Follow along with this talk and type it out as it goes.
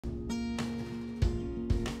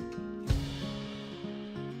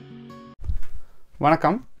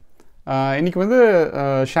வணக்கம். இன்னைக்கு வந்து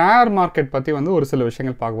ஷேர் மார்க்கெட் பற்றி வந்து ஒரு சில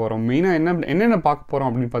விஷயங்கள் பார்க்க போகிறோம். மெயினாக என்னென்ன பார்க்க போகிறோம்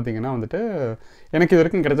அப்படின்னு பார்த்தீங்கன்னா வந்துட்டு, எனக்கு இது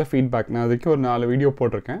வரைக்கும் கிடைச்ச ஃபீட்பேக். நான் அதுக்கு ஒரு 4 வீடியோ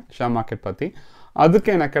போட்டிருக்கேன் ஷேர் மார்க்கெட் பற்றி.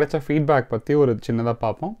 அதுக்கு எனக்கு கிடைச்ச ஃபீட்பேக் பற்றி ஒரு சின்னதாக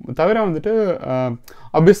பார்ப்போம். தவிர வந்துட்டு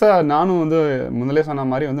ஆப்வியஸாக நானும் வந்து முதலே சொன்ன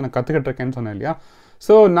மாதிரி வந்து நான் கற்றுக்கிட்டு இருக்கேன்னு சொன்னேன் இல்லையா?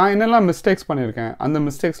 ஸோ நான் என்னெல்லாம் மிஸ்டேக்ஸ் பண்ணியிருக்கேன், அந்த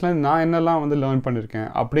மிஸ்டேக்ஸில் நான் என்னெல்லாம் வந்து லேர்ன் பண்ணியிருக்கேன்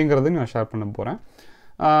அப்படிங்கிறதையும் நான் ஷேர் பண்ண போகிறேன்.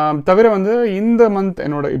 தவிர வந்து இந்த மந்த்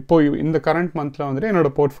இந்த கரண்ட் மந்தில் வந்துட்டு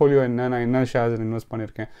என்னோடய போர்ட்ஃபோலியோ என்ன, நான் என்ன ஷேர்ஸ் இன்வெஸ்ட்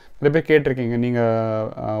பண்ணியிருக்கேன். நிறைய பேர் கேட்டிருக்கீங்க,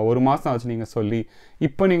 நீங்கள் ஒரு மாதம் ஆச்சு நீங்கள் சொல்லி,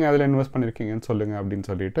 இப்போ நீங்கள் அதில் இன்வெஸ்ட் பண்ணியிருக்கீங்கன்னு சொல்லுங்கள் அப்படின்னு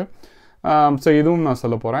சொல்லிட்டு. ஸோ இதுவும் நான்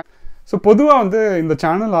சொல்ல போகிறேன். ஸோ பொதுவாக வந்து இந்த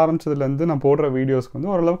சேனல் ஆரம்பித்ததுலேருந்து நான் போடுற வீடியோஸ்க்கு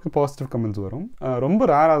வந்து ஓரளவுக்கு பாசிட்டிவ் கமெண்ட்ஸ் வரும்.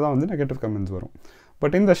 ரொம்ப ரேராக தான் வந்து நெகட்டிவ் கமெண்ட்ஸ் வரும்.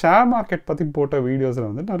 பட் இந்த ஷேர் மார்க்கெட் பற்றி போட்ட வீடியோஸில்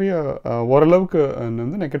வந்து நிறைய ஓரளவுக்கு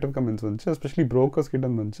வந்து நெகட்டிவ் கமெண்ட்ஸ் வந்துச்சு. எஸ்பெஷலி ப்ரோக்கர்ஸ் கிட்ட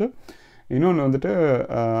வந்துச்சு. இன்னொன்று வந்துட்டு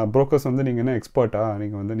ப்ரோக்கர்ஸ் வந்து நீங்கள் என்ன எக்ஸ்பர்ட்டா,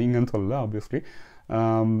 நீங்கன்னு சொல்லல, ஆப்வியஸ்லி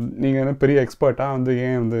நீங்கள் என்ன பெரிய எக்ஸ்பர்ட்டா வந்து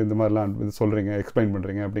ஏன் வந்து இந்த மாதிரிலாம் இது சொல்கிறீங்க, எக்ஸ்பிளைன்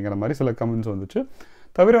பண்ணுறீங்க அப்படிங்கிற மாதிரி சில கமெண்ட்ஸ் வந்துச்சு.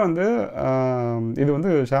 தவிர வந்து இது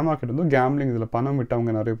வந்து ஷேர் மார்க்கெட் வந்து கேம்லிங், இதில் பணம்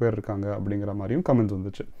விட்டவங்க நிறைய பேர் இருக்காங்க அப்படிங்கிற மாதிரியும் கமெண்ட்ஸ்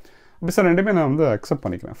வந்துச்சு. அப்படி சார் ரெண்டுமே நான் வந்து அக்செப்ட்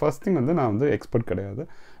பண்ணிக்கிறேன். ஃபர்ஸ்ட் திங் வந்து நான் வந்து எக்ஸ்பர்ட் கிடையாது.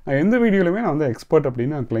 நான் எந்த வீடியோலையுமே நான் வந்து எக்ஸ்பர்ட்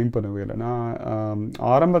அப்படின்னு நான் கிளைம் பண்ணவே இல்லை. நான்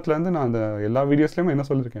ஆரம்பத்துலேருந்து நான் அந்த எல்லா வீடியோஸ்லையுமே என்ன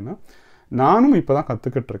சொல்லியிருக்கேன்னா, நானும் இப்போ தான்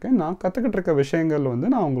கற்றுக்கிட்டு இருக்கேன். நான் கற்றுக்கிட்டு இருக்க விஷயங்கள் வந்து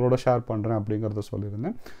நான் உங்களோட ஷேர் பண்ணுறேன் அப்படிங்கிறத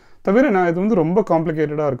சொல்லியிருந்தேன். தவிர நான் இது வந்து ரொம்ப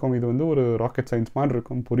காம்ப்ளிகேட்டடாக இருக்கும், இது வந்து ஒரு ராக்கெட் சயின்ஸ் மாதிரி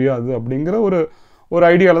இருக்கும், புரியாது அப்படிங்கிற ஒரு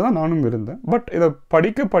ஐடியாவில் தான் நானும் இருந்தேன். பட் இதை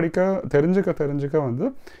படிக்க தெரிஞ்சுக்க வந்து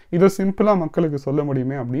இதை சிம்பிளாக மக்களுக்கு சொல்ல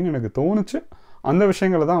முடியுமே அப்படின்னு எனக்கு தோணுச்சு. அந்த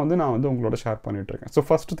விஷயங்களை தான் வந்து நான் வந்து உங்களோட ஷேர் பண்ணிகிட்ருக்கேன். ஸோ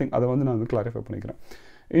ஃபஸ்ட்டு திங் அதை வந்து நான் வந்து கிளாரிஃபை பண்ணிக்கிறேன்.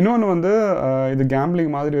 இன்னொன்று வந்து இது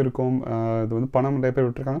கேம்பிளிங் மாதிரி இருக்கும், இது வந்து பணம் நிறைய பேர்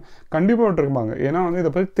விட்டுருக்காங்க, கண்டிப்பாக விட்டுருப்பாங்க. ஏன்னா வந்து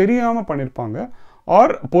இதை பற்றி தெரியாமல் பண்ணியிருப்பாங்க,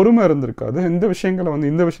 ஆர் பொறுமை இருந்திருக்காது. இந்த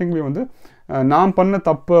விஷயங்களையும் வந்து நான் பண்ண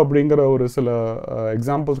தப்பு அப்படிங்கிற ஒரு சில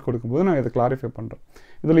எக்ஸாம்பிள்ஸ் கொடுக்கும்போது நான் இதை கிளாரிஃபை பண்ணுறேன்.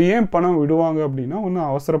 இதில் ஏன் பணம் விடுவாங்க அப்படின்னா, ஒன்று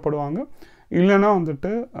அவசரப்படுவாங்க, இல்லைன்னா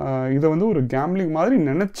வந்துட்டு இதை வந்து ஒரு கேம்பிளிங் மாதிரி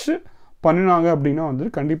நினச்சி பண்ணினாங்க அப்படின்னா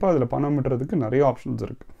வந்துட்டு கண்டிப்பாக அதில் பணம் விட்டுறதுக்கு நிறைய ஆப்ஷன்ஸ்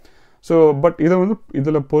இருக்குது. ஸோ பட்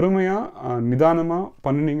இதில் பொறுமையாக நிதானமாக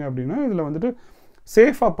பண்ணினீங்க அப்படின்னா இதில் வந்துட்டு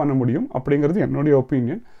சேஃபாக பண்ண முடியும் அப்படிங்கிறது என்னுடைய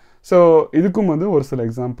ஒப்பீனியன். ஸோ இதுக்கும் வந்து ஒரு சில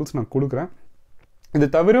எக்ஸாம்பிள்ஸ் நான் கொடுக்குறேன். இது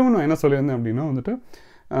தவிரவும் நான் என்ன சொல்லியிருந்தேன் அப்படின்னா வந்துட்டு,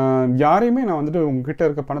 யாரையுமே நான் வந்துட்டு உங்ககிட்ட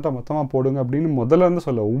இருக்க பணத்தை மொத்தமாக போடுங்க அப்படின்னு முதல்ல இருந்து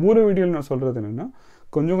சொல்ல. ஒவ்வொரு வீடியோவில் நான் சொல்கிறது என்னென்னா,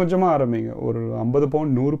 கொஞ்சம் கொஞ்சமாக ஆரம்பிங்க. ஒரு 50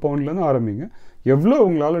 பவுண்ட் 100 பவுண்ட்லேருந்து ஆரம்பிங்க. எவ்வளோ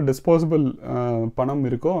உங்களால் டிஸ்போசபிள் பணம்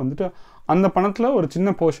இருக்கோ வந்துட்டு அந்த பணத்தில் ஒரு சின்ன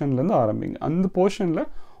போர்ஷன்லேருந்து ஆரம்பிங்க. அந்த போர்ஷனில்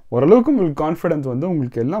ஓரளவுக்கு உங்களுக்கு கான்ஃபிடென்ஸ் வந்து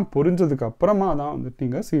உங்களுக்கு எல்லாம் புரிஞ்சதுக்கு அப்புறமா தான் வந்துட்டு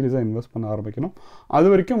நீங்கள் சீரியஸாக இன்வெஸ்ட் பண்ண ஆரம்பிக்கணும். அது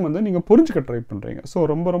வரைக்கும் வந்து நீங்கள் புரிஞ்சுக்க ட்ரை பண்ணுறீங்க. ஸோ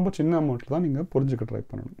ரொம்ப சின்ன அமௌண்ட்டில் தான் நீங்கள் புரிஞ்சுக்க ட்ரை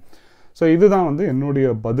பண்ணணும். ஸோ இதுதான் வந்து என்னுடைய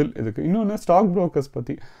பதில் இதுக்கு. இன்னொன்று ஸ்டாக் ப்ரோக்கர்ஸ்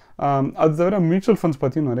பற்றி, அது தவிர மியூச்சுவல் ஃபண்ட்ஸ்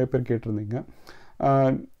பற்றியும் நிறைய பேர் கேட்டிருந்தீங்க.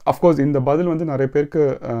 அஃப்கோர்ஸ் இந்த பதில் வந்து நிறைய பேருக்கு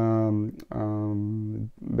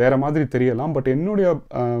வேறு மாதிரி தெரியலாம். பட் என்னுடைய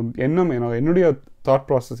எண்ணம் என்னுடைய தாட்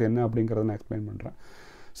ப்ராசஸ் என்ன அப்படிங்கிறத நான் எக்ஸ்பிளைன் பண்ணுறேன்.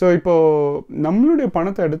 ஸோ இப்போது நம்மளுடைய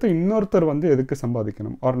பணத்தை எடுத்து இன்னொருத்தர் வந்து எதுக்கு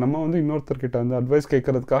சம்பாதிக்கணும், ஆர் நம்ம வந்து இன்னொருத்தர்கிட்ட வந்து அட்வைஸ்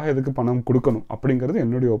கேட்கறதுக்காக எதுக்கு பணம் கொடுக்கணும் அப்படிங்கிறது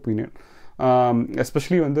என்னுடைய ஒப்பீனியன்.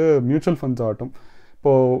 எஸ்பெஷலி வந்து மியூச்சுவல் ஃபண்ட்ஸ் ஆகட்டும்,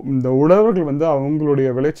 இப்போது இந்த உழவர்கள் வந்து அவங்களுடைய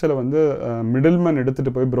விளைச்சலை வந்து மிடில்மேன்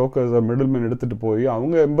எடுத்துகிட்டு போய், புரோக்கர்ஸ் மிடில்மேன் எடுத்துகிட்டு போய்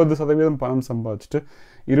அவங்க 80% பணம் சம்பாதிச்சுட்டு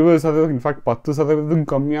 20%, இன்ஃபேக்ட் 10%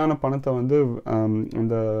 கம்மியான பணத்தை வந்து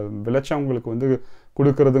இந்த விளைச்சவங்களுக்கு வந்து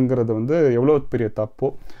கொடுக்கறதுங்கிறது வந்து எவ்வளோ பெரிய தப்போ,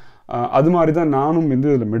 அது மாதிரி தான் நானும் வந்து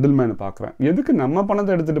இதில் மிடில் மேனை பார்க்குறேன். எதுக்கு நம்ம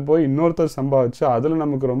பணத்தை எடுத்துகிட்டு போய் இன்னொருத்தர் சம்பாதிச்சு அதில்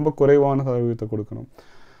நமக்கு ரொம்ப குறைவான சதவீதத்தை கொடுக்கணும்?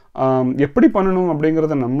 எப்படி பண்ணணும்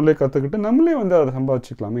அப்படிங்கிறத நம்மளே கற்றுக்கிட்டு நம்மளே வந்து அதை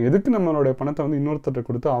சம்பாதிச்சிக்கலாமே. எதுக்கு நம்மளுடைய பணத்தை வந்து இன்னொருத்தர்கிட்ட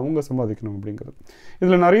கொடுத்து அவங்க சம்பாதிக்கணும் அப்படிங்கிறது.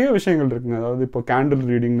 இதில் நிறைய விஷயங்கள் இருக்குங்க. அதாவது இப்போ கேண்டில்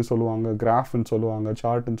ரீடிங்னு சொல்லுவாங்க, கிராஃப்னு சொல்லுவாங்க,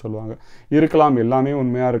 சார்ட்டுன்னு சொல்லுவாங்க. இருக்கலாம், எல்லாமே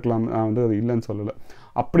உண்மையாக இருக்கலாம், நான் வந்து அது இல்லைன்னு சொல்லலை.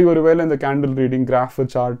 அப்படி ஒரு வேளை இந்த கேண்டில் ரீடிங், கிராஃபு,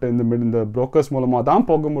 சார்ட்டு இந்த ப்ரோக்கர்ஸ் மூலமாக தான்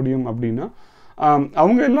போக முடியும் அப்படின்னா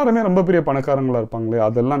அவங்க எல்லாருமே ரொம்ப பெரிய பணக்காரங்களாக இருப்பாங்களே,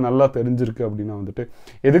 அதெல்லாம் நல்லா தெரிஞ்சிருக்கு அப்படின்னா வந்துட்டு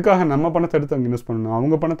எதுக்காக நம்ம பணத்தை எடுத்து அங்கே இன்வெஸ்ட் பண்ணணும்?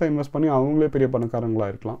 அவங்க பணத்தை இன்வெஸ்ட் பண்ணி அவங்களே பெரிய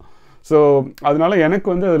பணக்காரங்களாக இருக்கலாம். ஸோ அதனால எனக்கு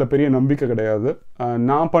வந்து அதில் பெரிய நம்பிக்கை கிடையாது.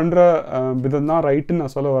 நான் பண்ணுற விதம் தான் ரைட்டுன்னு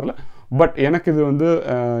நான் சொல்ல வரல. பட் எனக்கு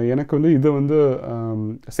இது வந்து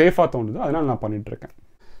சேஃபாக தோணுது, அதனால் நான் பண்ணிகிட்ருக்கேன்.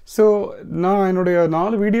 ஸோ நான் என்னுடைய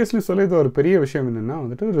 4 வீடியோஸ்லையும் சொல்லியது ஒரு பெரிய விஷயம் என்னென்னா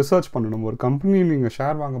வந்துட்டு, ரிசர்ச் பண்ணணும். ஒரு கம்பெனி நீங்கள்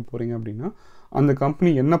ஷேர் வாங்க போகிறீங்க அப்படின்னா அந்த கம்பெனி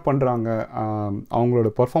என்ன பண்ணுறாங்க, அவங்களோட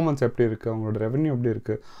பர்ஃபார்மன்ஸ் எப்படி இருக்குது, அவங்களோட ரெவென்யூ எப்படி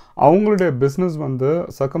இருக்குது, அவங்களுடைய பிஸ்னஸ் வந்து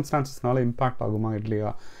சர்க்கம்ஸ்டான்சஸ்னால இம்பேக்ட் ஆகுமா இல்லையா,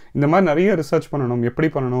 இந்த மாதிரி நிறைய ரிசர்ச் பண்ணணும். எப்படி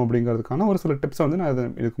பண்ணணும் அப்படிங்கிறதுக்கான ஒரு சில டிப்ஸை வந்து நான்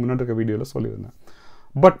இதுக்கு முன்னாடி இருக்க வீடியோவில் சொல்லியிருந்தேன்.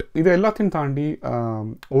 பட் இது எல்லாத்தையும் தாண்டி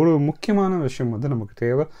ஒரு முக்கியமான விஷயம் வந்து நமக்கு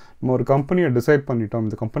தேவை. நம்ம ஒரு கம்பெனியை டிசைட் பண்ணிட்டோம்,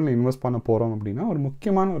 இந்த கம்பெனியில் இன்வெஸ்ட் பண்ண போகிறோம் அப்படின்னா ஒரு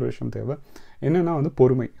முக்கியமான ஒரு விஷயம் தேவை. என்னென்னா வந்து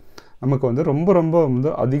பொறுமை. நமக்கு வந்து ரொம்ப ரொம்ப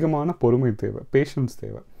வந்து அதிகமான பொறுமை தேவை, பேஷன்ஸ்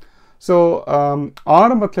தேவை. ஸோ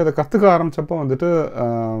ஆரம்பத்தில் இதை கற்றுக்க ஆரம்பித்தப்போ வந்துட்டு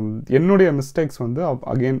என்னுடைய மிஸ்டேக்ஸ் வந்து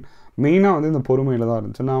அகெயின் மெயினாக வந்து இந்த பொறுமையில் தான்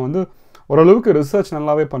இருந்துச்சு. நான் வந்து ஓரளவுக்கு ரிசர்ச்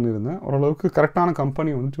நல்லாவே பண்ணியிருந்தேன், ஓரளவுக்கு கரெக்டான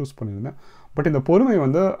கம்பெனி வந்து சூஸ் பண்ணியிருந்தேன். பட் இந்த பொறுமை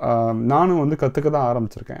வந்து நானும் வந்து கற்றுக்க தான்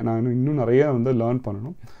ஆரம்பிச்சிருக்கேன். நான் இன்னும் நிறைய வந்து லேர்ன்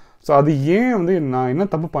பண்ணணும். ஸோ அது ஏன் வந்து நான் என்ன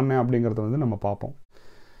தப்பு பண்ணேன் அப்படிங்கிறத வந்து நம்ம பார்ப்போம்.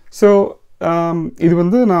 ஸோ இது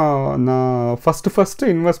வந்து நான்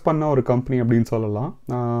ஃபஸ்ட்டு இன்வெஸ்ட் பண்ண ஒரு கம்பெனி அப்படின்னு சொல்லலாம்.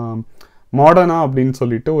 மாடர்னா அப்படின்னு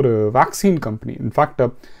சொல்லிட்டு ஒரு வேக்சின் கம்பெனி. இன்ஃபேக்ட்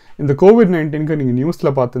இந்த COVID-19க்கு நீங்கள்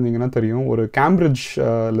நியூஸில் பார்த்துருந்தீங்கன்னா தெரியும், ஒரு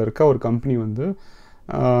கேம்பிரிட்ஜில் இருக்க ஒரு கம்பெனி வந்து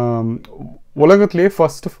உலகத்திலே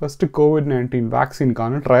ஃபஸ்ட்டு COVID-19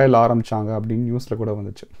 வேக்சின்கான ட்ரையல் ஆரம்பித்தாங்க அப்படின்னு நியூஸில் கூட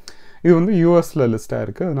வந்துச்சு. இது வந்து யூஎஸில் லிஸ்ட்டாக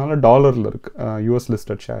இருக்குது, அதனால டாலரில் இருக்குது, யூஎஸ்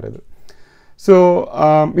லிஸ்டட் ஷேர் இது. ஸோ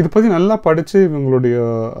இதை பற்றி நல்லா படித்து இவங்களுடைய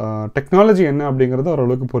டெக்னாலஜி என்ன அப்படிங்கிறத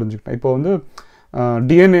ஓரளவுக்கு புரிஞ்சுக்கிட்டேன். இப்போ வந்து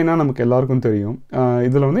டிஎன்ஏனா நமக்கு எல்லாருக்கும் தெரியும்.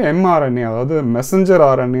 இதில் வந்து mRNA, அதாவது மெசஞ்சர்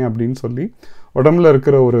RNA அப்படின்னு சொல்லி உடம்புல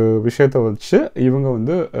இருக்கிற ஒரு விஷயத்தை வச்சு இவங்க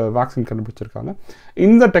வந்து வேக்சின் கண்டுபிடிச்சிருக்காங்க.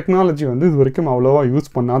 இந்த டெக்னாலஜி வந்து இது வரைக்கும் அவ்வளோவா யூஸ்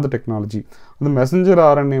பண்ணாத டெக்னாலஜி. அந்த மெசஞ்சர்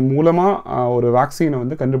RNA மூலமாக ஒரு வேக்சினை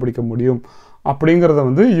வந்து கண்டுபிடிக்க முடியும் அப்படிங்கிறத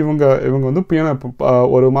வந்து இவங்க வந்து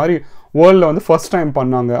ஒரு மாதிரி வேர்ல்டில் வந்து ஃபர்ஸ்ட் டைம்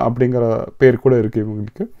பண்ணாங்க அப்படிங்கிற பேர் கூட இருக்குது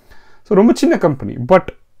இவங்களுக்கு. ஸோ ரொம்ப சின்ன கம்பெனி, பட்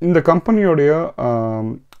இந்த கம்பெனியோடைய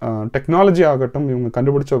டெக்னாலஜி ஆகட்டும், இவங்க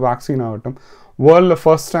கண்டுபிடிச்ச வேக்சின் ஆகட்டும், வேர்ல்டில்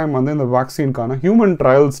ஃபர்ஸ்ட் டைம் வந்து இந்த வேக்சின்கான ஹியூமன்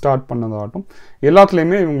ட்ரையல் ஸ்டார்ட் பண்ணதாகட்டும்,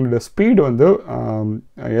 எல்லாத்துலேயுமே இவங்களுடைய ஸ்பீடு வந்து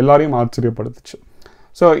எல்லாரையும் ஆச்சரியப்படுத்துச்சு.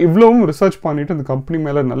 ஸோ இவ்வளவும் ரிசர்ச் பண்ணிவிட்டு இந்த கம்பெனி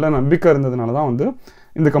மேலே நல்ல நம்பிக்கை இருந்ததுனால தான் வந்து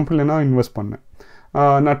இந்த கம்பெனியில் நான் இன்வெஸ்ட் பண்ணேன்.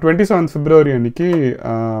 நான் 27 February அன்றைக்கி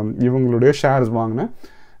இவங்களுடைய ஷேர்ஸ் வாங்கினேன்.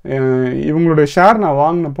 இவங்களுடைய ஷேர் நான்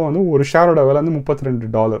வாங்கினப்போ வந்து ஒரு ஷேரோட விலை வந்து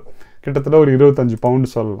 $32, கிட்டத்தட்ட ஒரு 25 பவுண்டு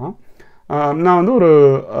சொல்லலாம். நான் வந்து ஒரு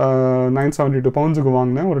 972 பவுண்ட்ஸுக்கு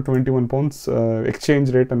வாங்கினேன். ஒரு 21 pounds exchange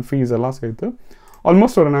rate and fees எல்லாம் சேர்த்து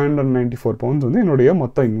ஆல்மோஸ்ட் ஒரு 994 பவுண்ட்ஸ் வந்து என்னுடைய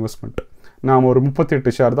மொத்த இன்வெஸ்ட்மெண்ட். நான் ஒரு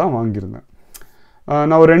 38 ஷேர் தான் வாங்கியிருந்தேன்.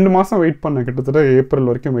 நான் ஒரு 2 மாதம் வெயிட் பண்ணேன், கிட்டத்தட்ட ஏப்ரல்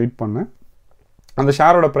வரைக்கும் வெயிட் பண்ணேன். அந்த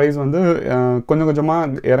ஷேரோட ப்ரைஸ் வந்து கொஞ்சம்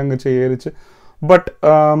கொஞ்சமாக இறங்குச்சு, ஏறிச்சு. பட்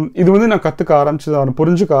இது வந்து நான் கற்றுக்க ஆரம்பிச்சது,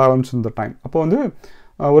 புரிஞ்சுக்க ஆரம்பிச்சிருந்த டைம். அப்போ வந்து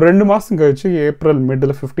ஒரு 2 மாதம் கழிச்சு ஏப்ரல்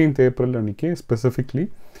மிடில் 15th ஏப்ரல் அன்றைக்கி ஸ்பெசிஃபிக்லி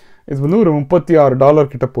இது வந்து ஒரு $36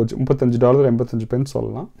 கிட்ட போச்சு, $35.85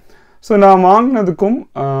 சொல்லலாம். ஸோ நான் வாங்கினதுக்கும்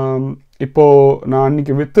இப்போது நான்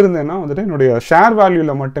அன்றைக்கி விற்றுருந்தேன்னா வந்துட்டு என்னுடைய ஷேர்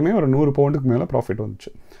வேல்யூவில் மட்டுமே ஒரு 100 பவுண்டுக்கு மேலே ப்ராஃபிட்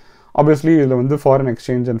வந்துச்சு. ஆப்வியஸ்லி இதில் வந்து ஃபாரின்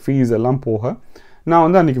எக்ஸ்சேஞ்ச் அண்ட் ஃபீஸ் எல்லாம் போக நான்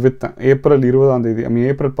வந்து அன்றைக்கி விற்றேன். ஏப்ரல் 20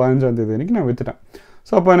 ஏப்ரல் 15 அன்றைக்கி நான் விற்றுட்டேன்.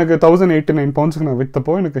 ஸோ அப்போ எனக்கு 1089 பவுண்ட்ஸுக்கு நான்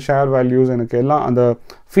விற்றப்போ எனக்கு ஷேர் வேல்யூஸ் எனக்கு எல்லாம் அந்த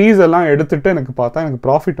ஃபீஸ் எல்லாம் எடுத்துகிட்டு எனக்கு பார்த்தா எனக்கு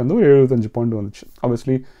ப்ராஃபிட் வந்து ஒரு 75 பவுண்டு வந்துச்சு.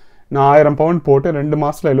 ஆப்வியஸ்லி நான் 1000 பவுண்ட் போட்டு 2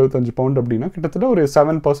 மாதத்தில் 75 பவுண்ட் அப்படின்னா கிட்டத்தட்ட ஒரு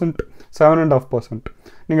 7%, 7.5%.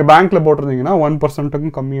 நீங்கள் பேங்க்கில் போட்டிருந்தீங்கன்னா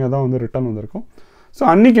 1%க்கும் கம்மியாக தான் வந்து ரிட்டர்ன் வந்திருக்கும். ஸோ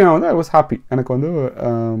அன்றைக்கி நான் வந்து ஐ வாஸ் ஹாப்பி, எனக்கு வந்து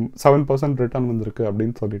 7% ரிட்டர்ன் வந்திருக்கு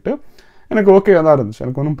அப்படின்னு சொல்லிட்டு எனக்கு ஓகேயாக தான் இருந்துச்சு.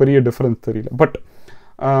 எனக்கு ஒன்றும் பெரிய டிஃப்ரென்ஸ் தெரியல. பட்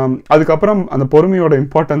அதுக்கப்புறம் அந்த பொறுமையோட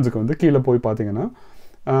இம்பார்ட்டன்ஸுக்கு வந்து கீழே போய் பார்த்தீங்கன்னா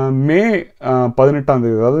மே 18,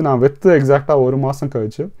 அதாவது நான் விற்று எக்ஸாக்டாக ஒரு மாதம்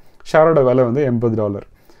கழிச்சு ஷேரோட விலை வந்து $80.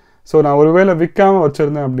 ஸோ நான் ஒரு வேளை விற்காமல்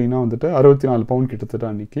வச்சுருந்தேன் அப்படின்னா வந்துட்டு 64 பவுண்ட் கிட்டத்தட்ட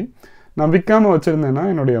அன்றைக்கி நான் விற்காமல் வச்சுருந்தேன்னா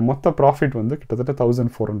என்னுடைய மொத்த ப்ராஃபிட் வந்து கிட்டத்தட்ட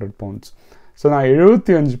 1400 பவுண்ட்ஸ். ஸோ நான்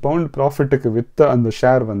 75 பவுண்ட் ப்ராஃபிட்டுக்கு விற்ற அந்த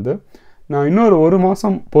ஷேர் வந்து நான் இன்னொரு ஒரு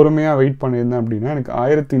மாதம் பொறுமையாக வெயிட் பண்ணியிருந்தேன் அப்படின்னா எனக்கு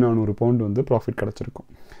 1400 பவுண்ட் வந்து ப்ராஃபிட் கிடச்சிருக்கும்.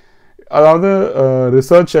 அதாவது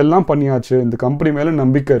ரிசர்ச் எல்லாம் பண்ணியாச்சு, இந்த கம்பெனி மேலே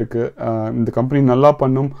நம்பிக்கை இருக்குது, இந்த கம்பெனி நல்லா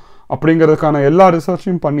பண்ணும் அப்படிங்கிறதுக்கான எல்லா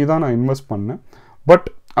ரிசர்ச்சையும் பண்ணி தான் நான் இன்வெஸ்ட் பண்ணேன். பட்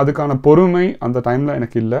அதுக்கான பொறுமை அந்த டைமில்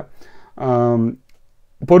எனக்கு இல்லை.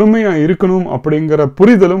 பொறுமையாக இருக்கணும் அப்படிங்கிற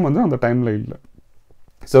புரிதலும் வந்து அந்த டைமில் இல்லை.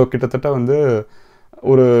 ஸோ கிட்டத்தட்ட வந்து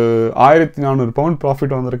ஒரு 1400 பவுண்ட்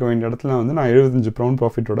ப்ராஃபிட் வந்திருக்க வேண்டிய இடத்துல வந்து நான் 75 பவுண்ட்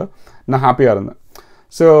ப்ராஃபிட்டோட நான் ஹாப்பியாக இருந்தேன்.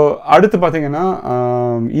 ஸோ அடுத்து பார்த்தீங்கன்னா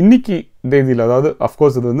இன்னைக்கு தேதியில், அதாவது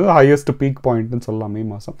அஃப்கோர்ஸ் இது வந்து ஹையஸ்ட் பீக் பாயிண்ட்னு சொல்லலாம் மே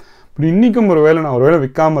மாதம். இப்படி இன்றைக்கும் நான் ஒரு வேளை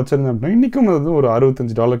விற்காமல் வச்சுருந்தேன் அப்படின்னா இன்றைக்கும் அது வந்து ஒரு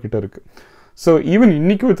 $65 கிட்ட இருக்குது. ஸோ ஈவன்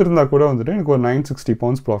இன்றைக்கி விற்றுருந்தா கூட வந்துட்டு எனக்கு ஒரு 960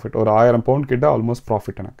 பவுண்ட்ஸ் ப்ராஃபிட், ஒரு 1000 பவுண்ட் கிட்ட ஆல்மோஸ்ட்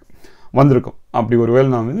ப்ராஃபிட் எனக்கு வந்திருக்கும். அப்படி ஒரு வேளை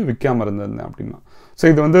நான் வந்து விற்காமல் இருந்திருந்தேன் அப்படின்னா. ஸோ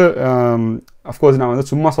இது வந்து அஃப்கோர்ஸ் நான் வந்து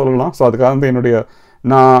சும்மா சொல்லலாம். ஸோ அதுக்காக வந்து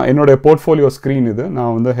என்னுடைய போர்ட்ஃபோலியோ ஸ்க்ரீன் இது.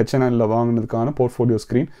 நான் வந்து H&Nல வாங்கினதுக்கான போர்ட்ஃபோலியோ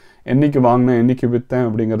ஸ்க்ரீன், என்றைக்கு வாங்கினேன் என்றைக்கு விற்றேன்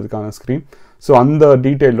அப்படிங்கிறதுக்கான ஸ்க்ரீன். ஸோ அந்த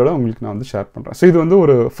டீட்டெயிலோட உங்களுக்கு நான் வந்து ஷேர் பண்ணுறேன். ஸோ இது வந்து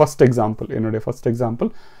ஒரு ஃபஸ்ட் எக்ஸாம்பிள், என்னுடைய ஃபஸ்ட் எக்ஸாம்பிள்.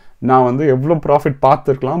 நான் வந்து எவ்வளோ ப்ராஃபிட்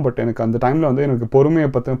பார்த்துருக்கலாம், பட் எனக்கு அந்த டைமில் வந்து எனக்கு பொறுமையை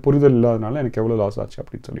பற்றின புரிதல் இல்லாதனால எனக்கு எவ்வளோ லாஸ் ஆச்சு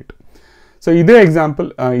அப்படின்னு சொல்லிட்டு. ஸோ இதே எக்ஸாம்பிள்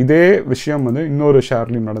இதே விஷயம் வந்து இன்னொரு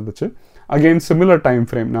ஷேர்லையும் நடந்துச்சு. Again similar time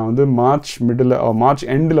frame. நான் வந்து மார்ச்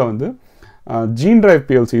எண்டில் வந்து ஜீன் டிரைவ்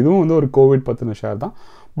பிஎல்சி, இதுவும் வந்து ஒரு கோவிட் பற்றின ஷேர் தான்.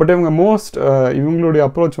 பட் இவங்க இவங்களுடைய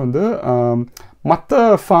அப்ரோச் வந்து மற்ற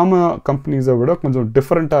ஃபார்மா கம்பெனிஸை விட கொஞ்சம்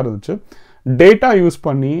டிஃப்ரெண்ட்டாக இருந்துச்சு. டேட்டா யூஸ்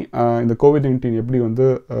பண்ணி இந்த COVID-19 எப்படி வந்து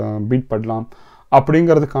பீட் பண்ணலாம்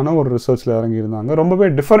அப்படிங்கிறதுக்கான ஒரு ரிசர்ச்சில் இறங்கியிருந்தாங்க. ரொம்பவே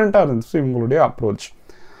டிஃப்ரெண்ட்டாக இருந்துச்சு இவங்களுடைய அப்ரோச்.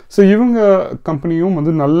 ஸோ இவங்க கம்பெனியும்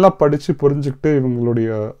வந்து நல்லா படித்து புரிஞ்சுக்கிட்டு இவங்களுடைய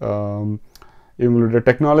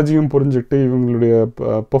டெக்னாலஜியும் புரிஞ்சுக்கிட்டு இவங்களுடைய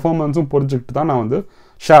பெர்ஃபார்மன்ஸும் புரிஞ்சுக்கிட்டு தான் நான் வந்து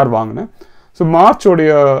ஷேர் வாங்கினேன். ஸோ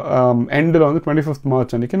மார்ச்சோடைய எண்டில் வந்து 25th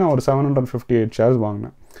மார்ச் அன்றைக்கி நான் ஒரு 758 ஷேர்ஸ்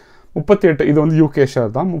வாங்கினேன். 38, இது வந்து யூகே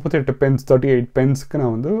ஷேர் தான், 38 பென்ஸ் 38 பென்ஸுக்கு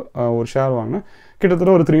நான் வந்து ஒரு ஷேர் வாங்கினேன்.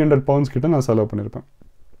 கிட்டத்தட்ட ஒரு 300 பவுண்ட்ஸ் கிட்ட நான் செலவு பண்ணியிருப்பேன்.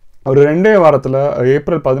 ஒரு 2 வாரத்தில்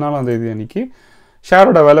ஏப்ரல் 14 அன்றைக்கி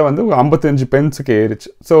ஷேரோட விலை வந்து 55 பென்ஸுக்கு ஏறிச்சு.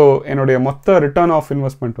 ஸோ என்னுடைய மொத்த ரிட்டர்ன் ஆஃப்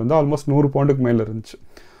இன்வெஸ்ட்மெண்ட் வந்து ஆல்மோஸ்ட் 100 பவுண்டுக்கு மேலே இருந்துச்சு.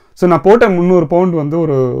 ஸோ நான் போட்ட 300 பவுண்ட் வந்து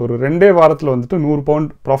ஒரு 2 வாரத்தில் வந்துட்டு 100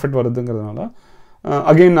 பவுண்ட் ப்ராஃபிட் வருதுங்கிறதுனால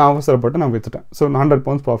அகெயின் நான் அவசரப்பட்டு நான் விற்றுட்டேன். ஸோ 100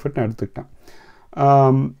 பவுண்ட்ஸ் ப்ராஃபிட் நான் எடுத்துக்கிட்டேன்.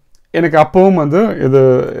 எனக்கு அப்போவும் வந்து இது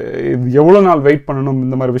எவ்வளோ நாள் வெயிட் பண்ணணும்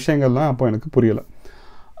இந்த மாதிரி விஷயங்கள்லாம் அப்போ எனக்கு புரியலை.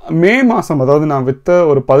 மே மாதம், அதாவது நான் விற்ற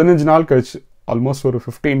ஒரு 15 நாள் கழிச்சு, ஆல்மோஸ்ட் ஒரு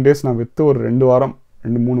 15 டேஸ் நான் விற்று ஒரு 3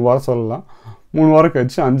 வாரம் சொல்லலாம், 3 வாரம்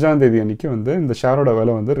கழிச்சு 5ஆம் தேதி அன்றைக்கி வந்து இந்த ஷேரோட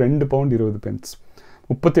விலை வந்து 2 பவுண்ட் 20 பென்ஸ்.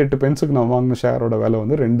 38 பென்ஸுக்கு நான் வாங்கின ஷேரோட விலை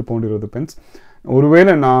வந்து 2 பவுண்ட் 20 பென்ஸ்.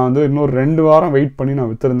 ஒருவேளை நான் வந்து இன்னொரு 2 வாரம் வெயிட் பண்ணி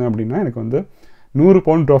நான் விற்றுருந்தேன் அப்படின்னா எனக்கு வந்து 100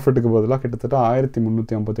 பவுண்ட் ப்ராஃபிட்டுக்கு பதிலாக கிட்டத்தட்ட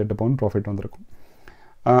 1358 பவுண்ட் ப்ராஃபிட் வந்திருக்கும்.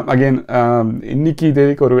 அகெயின் இன்னைக்கு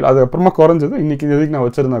தேதிக்கு ஒரு அது அப்புறமா குறைஞ்சது. இன்னைக்கு தேதிக்கு நான்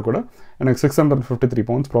வச்சுருந்தா கூட எனக்கு 653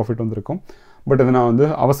 பவுண்ட்ஸ் ப்ராஃபிட் வந்திருக்கும். பட் அதை நான் வந்து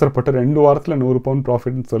அவசரப்பட்டு 2 வாரத்தில் 100 பவுண்ட்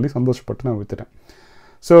ப்ராஃபிட்னு சொல்லி சந்தோஷப்பட்டு நான் விற்றுட்டேன்.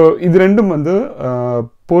 ஸோ இது ரெண்டும் வந்து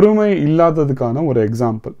பொறுமை இல்லாததுக்கான ஒரு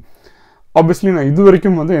எக்ஸாம்பிள். ஆப்வியஸ்லி நான் இது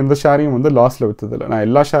வரைக்கும் வந்து எந்த ஷேரையும் வந்து லாஸில் விற்றதில்லை. நான்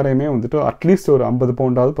எல்லா ஷேரையுமே வந்துட்டு அட்லீஸ்ட் ஒரு 50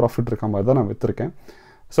 பவுண்டாவது ப்ராஃபிட் இருக்க மாதிரி தான் நான் விற்றுருக்கேன்.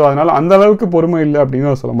 ஸோ அதனால் அந்த அளவுக்கு பொறுமை இல்லை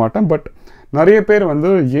அப்படின்னு சொல்ல மாட்டேன். பட் நிறைய பேர் வந்து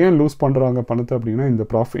ஏன் லூஸ் பண்ணுறாங்க பணத்தை அப்படின்னா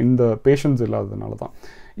இந்த பேஷன்ஸ் இல்லாததுனால தான்.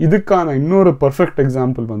 இதுக்கான இன்னொரு பர்ஃபெக்ட்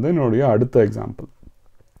எக்ஸாம்பிள் வந்து என்னுடைய அடுத்த எக்ஸாம்பிள்.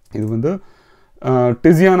 இது வந்து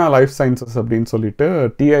டிசியானா லைஃப் சயின்சஸ் அப்படின்னு சொல்லிட்டு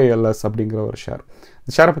TILS அப்படிங்கிற ஒரு ஷேர்.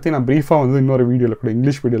 இந்த ஷேரை பற்றி நான் ப்ரீஃபாக வந்து இன்னொரு வீடியோவில் கூட,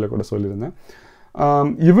 இங்கிலீஷ் வீடியோவில் கூட சொல்லியிருந்தேன்.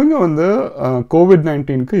 இவங்க வந்து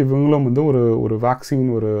COVID-19க்கு இவங்களும் வந்து ஒரு வேக்சின்,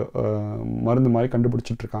 ஒரு மருந்து மாதிரி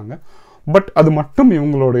கண்டுபிடிச்சிட்ருக்காங்க. பட் அது மட்டும்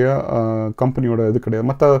இவங்களுடைய கம்பெனியோட இது கிடையாது.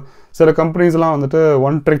 மற்ற சில கம்பெனிஸ்லாம் வந்துட்டு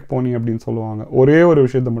ஒன் ட்ரிக் போனி அப்படின்னு சொல்லுவாங்க, ஒரே ஒரு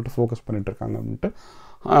விஷயத்தை மட்டும் ஃபோக்கஸ் பண்ணிட்டு இருக்காங்க அப்படின்ட்டு.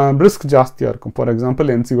 ரிஸ்க் ஜாஸ்தியாக இருக்கும். ஃபார் எக்ஸாம்பிள்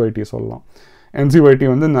NCYT சொல்லலாம். NCYT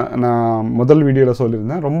வந்து நான் முதல் வீடியோவில்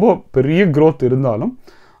சொல்லியிருந்தேன், ரொம்ப பெரிய க்ரோத் இருந்தாலும்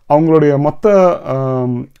அவங்களுடைய மொத்த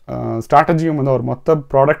ஸ்ட்ராட்டஜியும் வந்து ஒரு மொத்த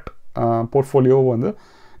ப்ராடக்ட் போர்ட்ஃபோலியோ வந்து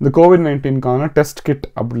இந்த COVID-19க்கான டெஸ்ட் கிட்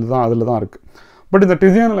அதில் தான் இருக்குது. பட் இந்த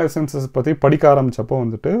டிசியானா லைஃப் சயின்சஸ் பற்றி படிக்க ஆரம்பித்தப்போ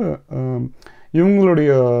வந்துட்டு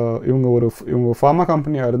இவங்க ஃபார்மா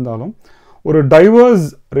கம்பெனியாக இருந்தாலும் ஒரு டைவர்ஸ்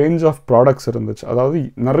ரேஞ்ச் ஆஃப் ப்ராடக்ட்ஸ் இருந்துச்சு. அதாவது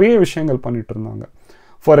நிறைய விஷயங்கள் பண்ணிகிட்டு இருந்தாங்க.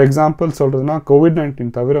 ஃபார் எக்ஸாம்பிள் சொல்கிறதுனா COVID-19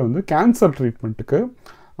 தவிர வந்து கேன்சர் ட்ரீட்மெண்ட்டுக்கு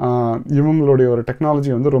இவங்களுடைய ஒரு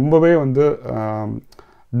டெக்னாலஜி வந்து ரொம்பவே வந்து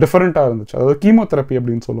டிஃப்ரெண்ட்டாக இருந்துச்சு. அதாவது கீமோதெரப்பி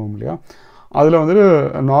அப்படின்னு சொல்லுவோம் இல்லையா, அதில் வந்துட்டு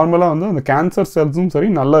நார்மலாக வந்து அந்த கேன்சர் செல்ஸும் சரி,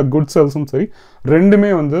 நல்ல குட் செல்ஸும் சரி,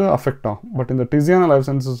 ரெண்டுமே வந்து அஃபெக்ட் ஆகும். பட் இந்த டிசியானா லைஃப்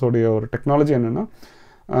சயின்சஸோடைய ஒரு டெக்னாலஜி என்னென்னா,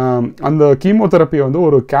 அந்த கீமோதெரப்பியை வந்து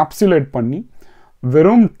ஒரு கேப்சுலேட் பண்ணி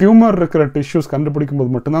வெறும் டியூமர் இருக்கிற டிஷ்யூஸ் கண்டுபிடிக்கும்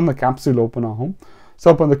போது மட்டும்தான் அந்த கேப்சூல் ஓப்பன் ஆகும். ஸோ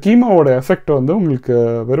அப்போ அந்த கீமோவோட எஃபெக்ட் வந்து உங்களுக்கு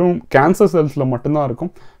வெறும் கேன்சர் செல்ஸில் மட்டும்தான்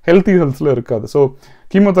இருக்கும், ஹெல்த்தி செல்ஸில் இருக்காது. ஸோ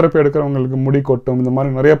கீமோதெரப்பி எடுக்கிறவங்களுக்கு முடி கொட்டும், இந்த மாதிரி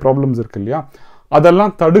நிறைய ப்ராப்ளம்ஸ் இருக்குது இல்லையா,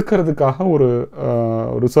 அதெல்லாம் தடுக்கிறதுக்காக ஒரு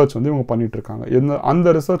ரிசர்ச் வந்து இவங்க பண்ணிகிட்ருக்காங்க. அந்த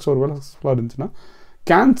ரிசர்ச் ஒரு வேளை சக்ஸஸ்ஃபுல்லாக இருந்துச்சுன்னா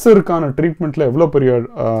கேன்சருக்கான ட்ரீட்மெண்ட்டில் எவ்வளோ பெரிய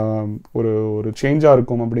ஒரு சேஞ்சாக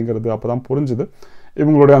இருக்கும் அப்படிங்கிறது அப்போ தான் புரிஞ்சுது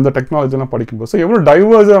இவங்களுடைய அந்த டெக்னாலஜிலாம் படிக்கும்போது. ஸோ எவ்வளோ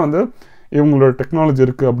டைவர்ஸாக வந்து இவங்களோட டெக்னாலஜி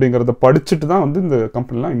இருக்குது அப்படிங்கிறத படிச்சுட்டு தான் வந்து இந்த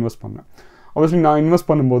கம்பெனிலாம் இன்வெஸ்ட் பண்ணேன். ஆப்வியஸ்லி நான் இன்வெஸ்ட்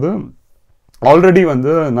பண்ணும்போது ஆல்ரெடி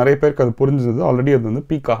வந்து நிறைய பேருக்கு அது புரிஞ்சுது, ஆல்ரெடி அது வந்து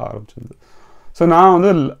பீக் ஆக ஆரம்பிச்சிருது. ஸோ நான் வந்து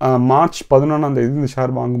மார்ச் 11 இந்த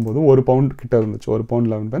ஷேர் வாங்கும்போது 1 பவுண்ட் கிட்ட இருந்துச்சு, 1 பவுண்ட்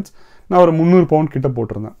 11 பென்ஸ். நான் ஒரு 300 பவுண்ட் கிட்ட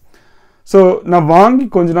போட்டிருந்தேன். ஸோ நான் வாங்கி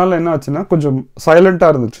கொஞ்ச நாள் என்ன ஆச்சுன்னா கொஞ்சம்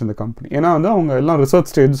சைலண்ட்டாக இருந்துச்சு இந்த கம்பெனி. ஏன்னா வந்து அவங்க எல்லாம்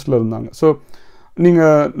ரிசர்ச் ஸ்டேஜஸில் இருந்தாங்க. ஸோ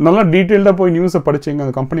நீங்கள் நல்லா டீட்டெயில்டாக போய் நியூஸை படிச்சிங்க,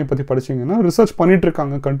 அந்த கம்பெனியை பற்றி படிச்சிங்கன்னா ரிசர்ச்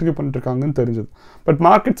பண்ணிகிட்ருக்காங்க, கண்டினியூ பண்ணிட்டுருக்காங்கன்னு தெரிஞ்சது. பட்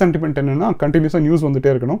மார்க்கெட் சென்டிமெண்ட் என்னென்னா கண்டினியூஸாக நியூஸ்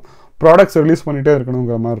வந்துகிட்டே இருக்கணும், ப்ராடக்ட்ஸ் ரிலீஸ் பண்ணிகிட்டே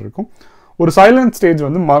இருக்கணுங்கிற மாதிரி இருக்கும். ஒரு சைலண்ட் ஸ்டேஜ்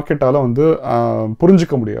வந்து மார்க்கெட்டால் வந்து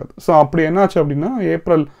புரிஞ்சிக்க முடியாது. ஸோ அப்படி என்னாச்சு அப்படின்னா,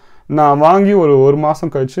 நான் வாங்கி ஒரு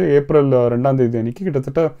மாதம் கழிச்சு ஏப்ரல் 2ஆம் தேதி அன்றைக்கி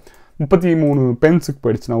கிட்டத்தட்ட 33 பென்ஸுக்கு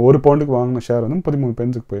போயிடுச்சு. நான் 1 பவுண்டுக்கு வாங்கின ஷேர் வந்து 33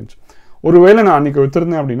 பென்ஸுக்கு போயிடுச்சு. ஒருவேளை நான் அன்றைக்கி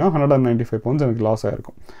விற்றுருந்தேன் அப்படின்னா 195 பவுண்ட்ஸ் எனக்கு லாஸ்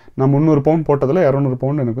ஆகிருக்கும். நான் 300 பவுண்ட் போட்டதில் 200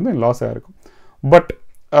 பவுண்ட் எனக்கு வந்து லாஸ் ஆகிருக்கும். பட்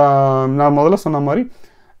நான் முதல்ல சொன்ன மாதிரி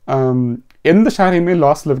எந்த ஷேரையுமே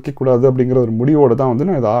லாஸில் விற்கக்கூடாது அப்படிங்கிற ஒரு முடிவோடு தான் வந்து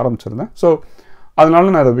நான் இதை ஆரம்பிச்சிருந்தேன். ஸோ அதனால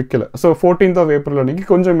நான் அதை விற்கலை. ஸோ 14th ஏப்ரல் அன்றைக்கி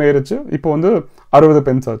கொஞ்சம் ஏறிச்சு. இப்போ வந்து 60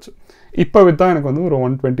 பென்ஸ் ஆச்சு. இப்போ விற்றா எனக்கு வந்து ஒரு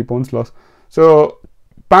 120 பவுண்ட்ஸ் லாஸ். ஸோ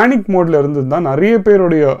பேனிக் மோடில் இருந்திருந்தால் நிறைய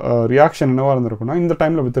பேருடைய ரியாக்ஷன் என்னவாக இருந்திருக்குன்னா இந்த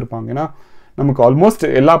டைமில் விற்றுருப்பாங்க. ஏன்னா நமக்கு ஆல்மோஸ்ட்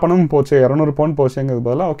எல்லா பணமும் போச்சு, 200 பவுண்ட் போச்சுங்கிறது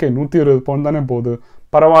பதிலாக ஓகே 120 பவுண்ட் தானே போகுது,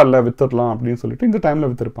 பரவாயில்ல விற்றுடலாம் அப்படின்னு சொல்லிட்டு இந்த டைமில்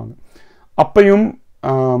விற்றுருப்பாங்க. அப்பையும்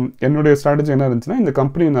என்னுடைய ஸ்ட்ராட்டஜி என்ன இருந்துச்சுன்னா, இந்த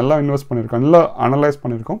கம்பெனி நல்லா இன்வெஸ்ட் பண்ணியிருக்கோம், நல்லா அனலைஸ்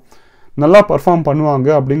பண்ணியிருக்கோம், நல்லா பர்ஃபார்ம் பண்ணுவாங்க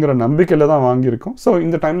அப்படிங்கிற நம்பிக்கையில் தான் வாங்கியிருக்கோம். ஸோ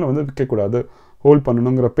இந்த டைமில் வந்து விற்கக்கூடாது, ஹோல்ட்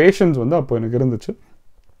பண்ணணுங்கிற பேஷன்ஸ் வந்து அப்போ எனக்கு இருந்துச்சு.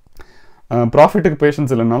 ப்ராஃபிட்டுக்கு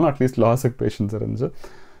பேஷன்ஸ் இல்லைனாலும் அட்லீஸ்ட் லாஸுக்கு பேஷன்ஸ் இருந்துச்சு.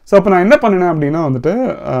 ஸோ அப்போ நான் என்ன பண்ணினேன் அப்படின்னா வந்துட்டு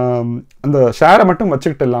அந்த ஷேரை மட்டும்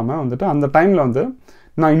வச்சுக்கிட்டு இல்லாமல் வந்துட்டு அந்த டைமில் வந்து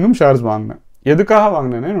நான் இன்னும் ஷேர்ஸ் வாங்கினேன். எதுக்காக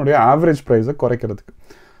வாங்கினேன்னா என்னுடைய ஆவரேஜ் ப்ரைஸை குறைக்கிறதுக்கு.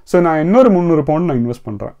 ஸோ நான் இன்னொரு 300 பவுண்ட் நான் இன்வெஸ்ட்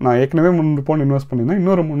பண்ணுறேன். நான் ஏற்கனவே 300 பவுண்ட் இன்வெஸ்ட் பண்ணியிருந்தேன்,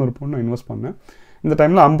 இன்னொரு 300 பவுண்ட் நான் இன்வெஸ்ட் பண்ணேன். இந்த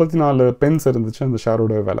டைமில் 54 பென்ஸ் இருந்துச்சு அந்த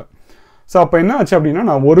ஷேரோட விலை. ஸோ அப்போ என்ன ஆச்சு அப்படின்னா,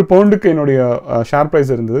 நான் 1 பவுண்டுக்கு என்னுடைய ஷேர்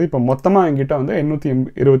ப்ரைஸ் இருந்தது. இப்போ மொத்தமாக என்கிட்ட வந்து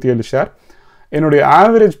 827 ஷேர். என்னுடைய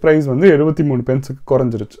ஆவரேஜ் ப்ரைஸ் வந்து 73 பென்ஸுக்கு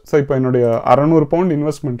குறைஞ்சிருச்சு. ஸோ இப்போ என்னுடைய 600 பவுண்ட்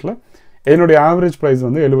இன்வெஸ்ட்மெண்ட்டில் என்னுடைய ஆவரேஜ் ப்ரைஸ்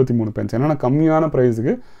வந்து 73 பென்ஸ். ஏன்னா நான் கம்மியான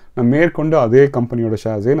ப்ரைஸுக்கு நான் மேற்கொண்டு அதே கம்பெனியோட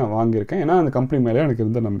ஷேர்ஸே நான் வாங்கியிருக்கேன். ஏன்னா அந்த கம்பெனி மேலே எனக்கு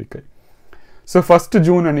இருந்த நம்பிக்கை. ஸோ 1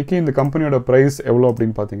 ஜூன் அன்றைக்கி இந்த கம்பெனியோட ப்ரைஸ் எவ்வளோ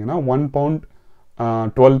அப்படின்னு பார்த்தீங்கன்னா 1 பவுண்ட்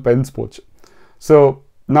 12 பென்ஸ் போச்சு. ஸோ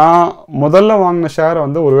நான் முதல்ல வாங்கின ஷேரை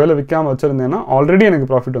வந்து ஒரு வேளை விற்காமல் வச்சுருந்தேன்னா ஆல்ரெடி எனக்கு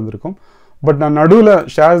ப்ராஃபிட் வந்திருக்கும். பட் நான் நடுவில்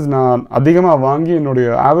ஷேர்ஸ் நான் அதிகமாக வாங்கி என்னுடைய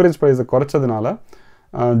ஆவரேஜ் ப்ரைஸை குறைச்சதுனால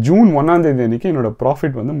ஜூன் 1ஆம் தேதி அன்றைக்கி என்னோடய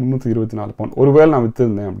ப்ராஃபிட் வந்து 324 பவுண்ட் ஒருவேளை நான்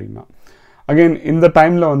விற்றுருந்தேன் அப்படின்னா. அகெயின் இந்த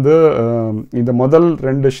டைமில் வந்து இந்த முதல்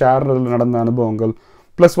 2 ஷேரில் நடந்த அனுபவங்கள்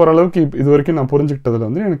ப்ளஸ் ஓரளவுக்கு இது வரைக்கும் நான் புரிஞ்சுக்கிட்டதில்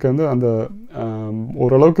வந்து எனக்கு வந்து அந்த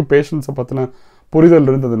ஓரளவுக்கு பேஷன்ஸை பற்றின புரிதல்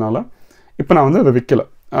இருந்ததுனால இப்போ நான் வந்து அதை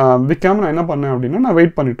விற்காமல் நான் என்ன பண்ணேன் அப்படின்னா நான்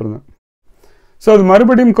வெயிட் பண்ணிட்டு இருந்தேன். ஸோ அது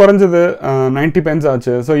மறுபடியும் குறைஞ்சது 90 பென்ஸ்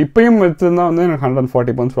ஆச்சு. ஸோ இப்போயும் விற்றுருந்தால் வந்து எனக்கு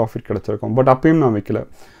 140 பவுண்ட்ஸ் ப்ராஃபிட் கிடச்சிருக்கும். பட் அப்பயும் நான் விற்கல.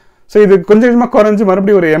 ஸோ இது கொஞ்சம் கொஞ்சமாக குறைஞ்சி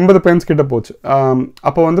மறுபடியும் ஒரு 80 பென்ஸ் கிட்ட போச்சு.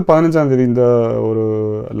 அப்போ வந்து 15ஆம் தேதி இந்த ஒரு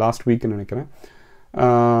லாஸ்ட் வீக்குன்னு நினைக்கிறேன்,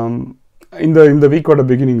 இந்த வீக்கோட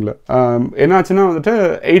பிகினிங்கில் என்னாச்சுன்னா வந்துட்டு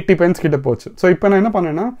 80 பென்ஸ் கிட்ட போச்சு. ஸோ இப்போ நான் என்ன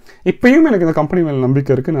பண்ணேன்னா இப்போயும் எனக்கு இந்த கம்பெனி மேலே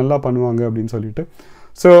நம்பிக்கை இருக்குது, நல்லா பண்ணுவாங்க அப்படின்னு சொல்லிட்டு.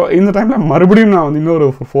 ஸோ இந்த டைமில் மறுபடியும் நான் வந்து இன்னொரு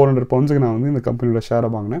 400 பவுண்ட்ஸுக்கு நான் வந்து இந்த கம்பெனியோட ஷேரை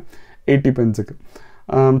வாங்கினேன் 80 பென்ஸுக்கு.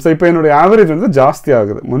 ஸோ இப்போ என்னுடைய ஆவரேஜ் வந்து ஜாஸ்தி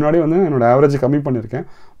ஆகுது. முன்னாடி வந்து என்னோடய ஆவரேஜ் கம்மி பண்ணியிருக்கேன்.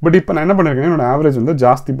 பட் இப்போ நான் என்ன பண்ணியிருக்கேன், என்னோடய ஆவரேஜ் வந்து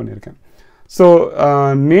ஜாஸ்தி பண்ணியிருக்கேன். ஸோ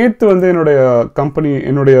நேற்று வந்து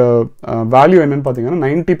என்னுடைய வேல்யூ என்னென்னு பார்த்தீங்கன்னா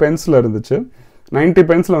 90 பென்ஸில் இருந்துச்சு. 90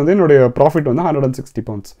 பென்ஸில் வந்து என்னுடைய ப்ராஃபிட் வந்து 160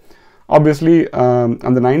 பவுண்ட்ஸ். ஆப்வியஸ்லி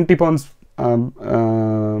அந்த 90 பவுண்ட்ஸ்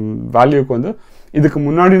வேல்யூக்கு வந்து இதுக்கு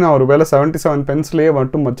முன்னாடி நான் ஒரு வேலை 77 பென்ஸ்லேயே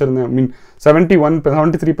மட்டும் வச்சுருந்தேன்,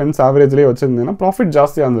 73 பென்ஸ் ஆவரேஜ்லேயே வச்சுருந்தேன்னா ப்ராஃபிட்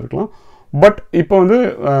ஜாஸ்தியாக இருந்திருக்கலாம். பட் இப்போ வந்து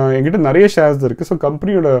என்கிட்ட நிறைய ஷேர்ஸ் இருக்குது. ஸோ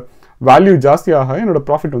கம்பெனியோட வேல்யூ ஜாஸ்தியாக என்னோடய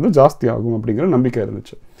ப்ராஃபிட் வந்து ஜாஸ்தி ஆகும் அப்படிங்கிற நம்பிக்கை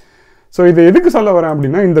இருந்துச்சு. ஸோ இது எதுக்கு சொல்ல வரேன்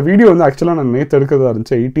அப்படின்னா, இந்த வீடியோ வந்து ஆக்சுவலாக நான் நேற்று எடுக்கிறதா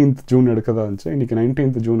இருந்துச்சு, 18th ஜூன் எடுக்கிறதா இருந்துச்சு. இன்றைக்கி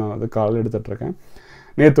 19th ஜூன் ஆகுது, காலையில் எடுத்துகிட்ருக்கேன்.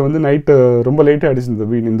 நேற்று வந்து நைட்டு ரொம்ப லேட்டாக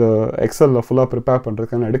ஆகிடுச்சு இந்த எக்ஸலில் ஃபுல்லாக ப்ரிப்பேர்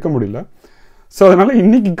பண்ணுறதுக்கு நான் எடுக்க முடியல. ஸோ அதனால்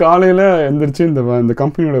இன்றைக்கி காலையில் எழுந்திரிச்சு இந்த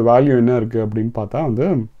கம்பெனியோட வேல்யூ என்ன இருக்குது அப்படின்னு பார்த்தா வந்து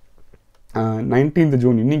 19th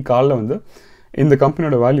ஜூன் இன்னைக்கு காலையில் வந்து இந்த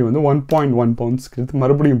கம்பெனியோட வேல்யூ வந்து 1.1 பவுண்ட்ஸ்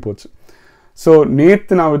மறுபடியும் போச்சு. ஸோ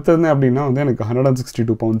நேற்று நான் விற்றுருந்தேன் அப்படின்னா வந்து எனக்கு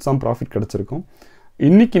 162 பவுண்ட்ஸ் தான் ப்ராஃபிட் கிடச்சிருக்கும்.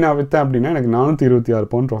 இன்றைக்கி நான் விற்றேன் அப்படின்னா எனக்கு 426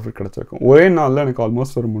 பவுண்ட் ப்ராஃபிட் கிடச்சிருக்கும். ஒரே நாளில் எனக்கு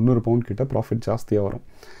ஆல்மோஸ்ட் ஒரு 300 பவுண்ட் கிட்ட ப்ராஃபிட் ஜாஸ்தியாக வரும்.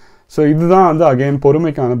 ஸோ இதுதான் வந்து அகைன்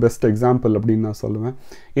பொறுமைக்கான பெஸ்ட் எக்ஸாம்பிள் அப்படின்னு நான் சொல்லுவேன்.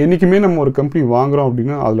 என்றைக்குமே நம்ம ஒரு கம்பெனி வாங்குகிறோம்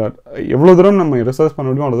அப்படின்னா அதில் எவ்வளோ தூரம் நம்ம ரிசர்ச் பண்ண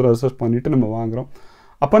முடியுமோ அவ்வளோ தூரம் ரிசர்ச் பண்ணிவிட்டு நம்ம வாங்குகிறோம்.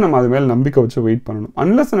 அப்போ நம்ம அது மேலே நம்பிக்கை வச்சு வெயிட் பண்ணணும்.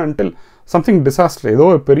 Unless and until something disaster, ஏதோ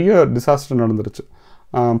ஒரு பெரிய டிசாஸ்டர் நடந்துருச்சு.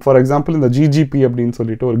 ஃபார் எக்ஸாம்பிள் இந்த GGP அப்படின்னு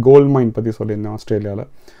சொல்லிட்டு ஒரு கோல்ட் மைன் பற்றி சொல்லியிருந்தேன் ஆஸ்திரேலியாவில்.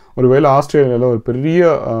 ஒருவேளை ஆஸ்திரேலியாவில் ஒரு பெரிய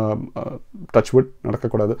டச்வுட்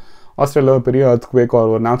நடக்கக்கூடாது, ஆஸ்திரேலியாவில் ஒரு பெரிய அர்த்குவேக்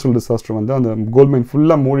ஒரு நேச்சுரல் டிசாஸ்டர் வந்து அந்த கோல்ட் மைன்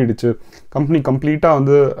ஃபுல்லாக மூடிடுச்சு, கம்பெனி கம்ப்ளீட்டாக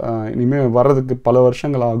வந்து இனிமேல் வர்றதுக்கு பல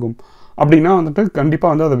வருஷங்கள் ஆகும் அப்படின்னா வந்துட்டு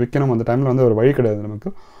கண்டிப்பாக வந்து அதை விற்கணும். அந்த டைமில் வந்து ஒரு வழி கிடையாது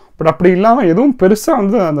நமக்கு. பட் அப்படி இல்லாமல் எதுவும் பெருசாக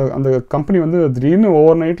வந்து அந்த கம்பெனி வந்து திடீர்னு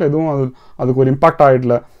ஓவர் நைட்டில் எதுவும் அதுக்கு ஒரு இம்பாக்ட்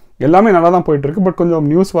ஆகிடல, எல்லாமே நல்லா தான் போயிட்டுருக்கு, பட் கொஞ்சம்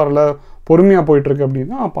நியூஸ் வரல, பொறுமையாக போயிட்டுருக்கு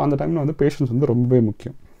அப்படின்னா அப்போ அந்த டைமில் வந்து பேஷன்ஸ் வந்து ரொம்பவே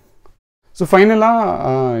முக்கியம். ஸோ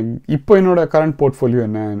ஃபைனலாக இப்போ என்னோட கரண்ட் போர்ட்ஃபோலியோ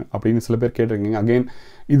என்ன அப்படின்னு சில பேர் கேட்டிருக்கீங்க. அகெயின்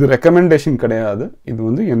இது ரெக்கமெண்டேஷன் கிடையாது, இது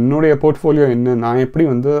வந்து என்னுடைய போர்ட்ஃபோலியோ என்ன, நான் எப்படி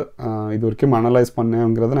வந்து இது வரைக்கும் அனலைஸ்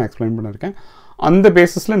பண்ணேங்கிறத நான் எக்ஸ்பிளைன் பண்ணியிருக்கேன். அந்த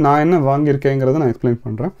பேஸிஸில் நான் என்ன வாங்கியிருக்கேங்கிறத நான் எக்ஸ்பிளைன்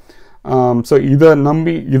பண்ணுறேன். ஸோ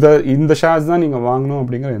இந்த ஷேர்ஸ் தான் நீங்கள் வாங்கணும்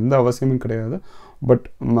அப்படிங்கிற எந்த அவசியமும் கிடையாது. பட்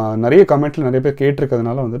நிறைய கமெண்ட்டில் நிறைய பேர்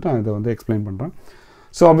கேட்டிருக்கிறதுனால வந்துட்டு நான் இதை வந்து எக்ஸ்பிளைன் பண்ணுறேன்.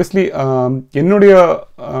 ஸோ ஆப்வியஸ்லி என்னுடைய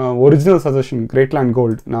ஒரிஜினல் சஜஷன் கிரேட்லேண்ட்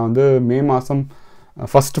கோல்டு, நான் வந்து மே மாதம்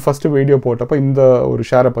ஃபஸ்ட்டு வீடியோ போட்டப்போ இந்த ஒரு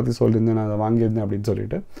ஷேரை பற்றி சொல்லியிருந்தேன், நான் அதை வாங்கியிருந்தேன் அப்படின்னு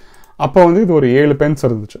சொல்லிட்டு. அப்போ வந்து இது ஒரு 7 பென்ஸ்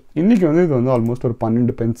இருந்துச்சு. இன்றைக்கி வந்து இது வந்து ஆல்மோஸ்ட் ஒரு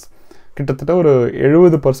 12 பென்ஸ், கிட்டத்தட்ட ஒரு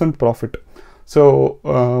 70% ப்ராஃபிட். ஸோ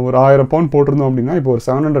ஒரு 1000 பவுண்ட் போட்டிருந்தோம் அப்படின்னா இப்போ ஒரு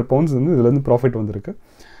 700 பவுண்ட்ஸ் வந்து இதுலேருந்து ப்ராஃபிட் வந்திருக்கு.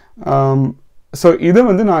 ஸோ இதை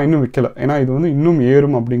வந்து நான் இன்னும் விற்கலை, ஏன்னா இது வந்து இன்னும்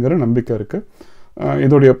ஏறும் அப்படிங்கிற நம்பிக்கை இருக்குது.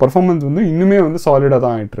 இதோடைய பர்ஃபார்மன்ஸ் வந்து இன்னுமே வந்து சாலிடாக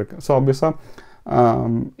தான் ஆகிட்டுருக்கு. ஸோ ஆப்வியஸாக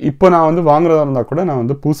இப்போ நான் வந்து வாங்குறதா இருந்தால் கூட, நான்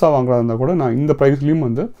வந்து புதுசாக வாங்குறதா இருந்தால் கூட நான் இந்த ப்ரைஸ்லேயும்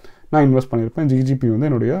வந்து நான் இன்வெஸ்ட் பண்ணியிருப்பேன். ஜிஜிபி வந்து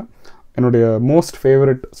என்னுடைய மோஸ்ட்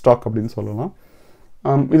ஃபேவரட் ஸ்டாக் அப்படின்னு சொல்லலாம்.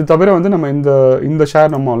 இது தவிர வந்து நம்ம இந்த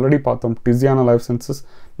ஷேர் நம்ம ஆல்ரெடி பார்த்தோம், டிசியானா லைஃப் சயின்சஸ்.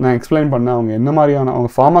 நான் எக்ஸ்பிளைன் பண்ணேன் அவங்க என்ன மாதிரியான,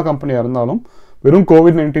 அவங்க ஃபார்மா கம்பெனியாக இருந்தாலும் வெறும்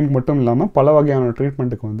COVID-19 மட்டும் இல்லாமல் பல வகையான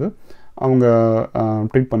ட்ரீட்மெண்ட்டுக்கு வந்து அவங்க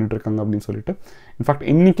ட்ரீட் பண்ணிட்டுருக்காங்க அப்படின்னு சொல்லிட்டு. இன்ஃபேக்ட்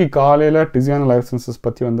இன்றைக்கி காலையில் டிசியானா லைஃப் சயின்சஸ்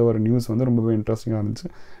பற்றி வந்து ஒரு நியூஸ் வந்து ரொம்பவே இன்ட்ரெஸ்டிங்காக இருந்துச்சு.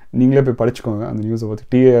 நீங்களே போய் படிச்சுக்கோங்க அந்த நியூஸை பற்றி.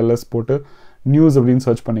 TALS போட்டு நியூஸ் அப்படின்னு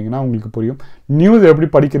சர்ச் பண்ணிங்கன்னா உங்களுக்கு புரியும். நியூஸ் எப்படி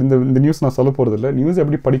படிக்கிறது, இந்த நியூஸ் நான் சொல்ல போகிறது இல்லை, நியூஸ்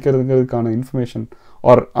எப்படி படிக்கிறதுங்கிறதுக்கான இன்ஃபர்மேஷன்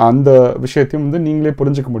ஆர் அந்த விஷயத்தையும் வந்து நீங்களே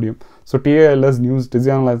புரிஞ்சிக்க முடியும். So TALS news,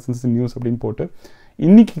 டிசியானா life sciences news அப்படின்னு போட்டு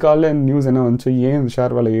இன்றைக்கி காலையில் நியூஸ் என்ன வந்துச்சு, ஏன் இந்த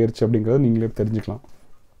ஷேர் வேலை ஏறிச்சு அப்படிங்கிறத நீங்களே தெரிஞ்சுக்கலாம்.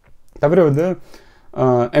 தவிர வந்து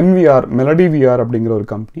MVR மெலடி VR அப்படிங்கிற ஒரு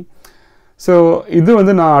கம்பெனி. ஸோ இது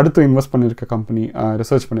வந்து நான் அடுத்து இன்வெஸ்ட் பண்ணியிருக்க கம்பெனி,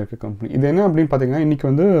 ரிசர்ச் பண்ணியிருக்க கம்பெனி. இது என்ன அப்படின்னு பார்த்தீங்கன்னா, இன்றைக்கி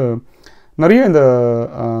வந்து நிறைய இந்த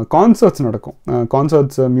கான்சர்ட்ஸ் நடக்கும்.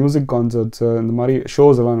 கான்சர்ட்ஸு, மியூசிக் கான்சர்ட்ஸு, இந்த மாதிரி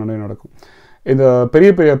ஷோஸ் எல்லாம் நிறைய நடக்கும். இந்த பெரிய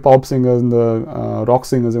பெரிய பாப் சிங்கர்ஸ், இந்த ராக்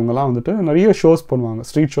சிங்கர்ஸ், இவங்கெல்லாம் வந்துட்டு நிறைய ஷோஸ் பண்ணுவாங்க,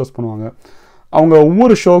 ஸ்ட்ரீட் ஷோஸ் பண்ணுவாங்க. அவங்க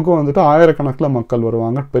ஒவ்வொரு ஷோக்கும் வந்துட்டு ஆயிரக்கணக்கில் மக்கள்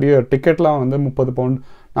வருவாங்க. பெரிய டிக்கெட்லாம் வந்து 30 பவுண்ட்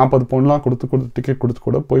 40 பவுண்ட்லாம் கொடுத்து டிக்கெட் கொடுத்து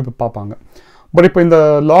கூட போய் பார்ப்பாங்க. பட் இப்போ இந்த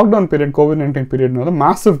lockdown period, COVID-19 பீரியட்னால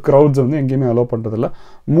massive crowds வந்து எங்கேயுமே அலோவ் பண்ணுறதில்ல.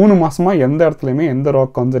 3 மாதமாக எந்த இடத்துலையுமே எந்த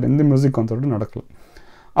ராக் கான்சர்ட், எந்த மியூசிக் கான்சர்ட்டும் நடக்கல.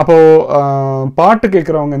 அப்போது பாட்டு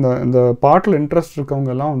கேட்குறவங்க, இந்த பாட்டில் இன்ட்ரெஸ்ட்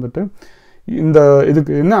இருக்கவங்க எல்லாம் வந்துட்டு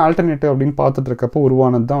இதுக்கு என்ன ஆல்டர்னேட்டிவ் அப்படின்னு பார்த்துட்டு இருக்கப்போ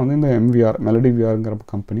உருவானது தான் வந்து இந்த MVR மெலடி VRங்கிற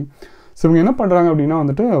கம்பெனி. ஸோ இவங்க என்ன பண்ணுறாங்க அப்படின்னா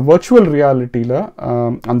வந்துட்டு வர்ச்சுவல் ரியாலிட்டியில்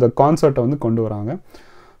அந்த கான்சர்ட்டை வந்து கொண்டு வராங்க.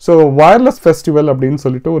 ஸோ வயர்லெஸ் ஃபெஸ்டிவல் அப்படின்னு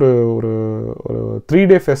சொல்லிட்டு ஒரு 3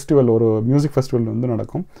 டே ஃபெஸ்டிவல், ஒரு மியூசிக் ஃபெஸ்டிவல் வந்து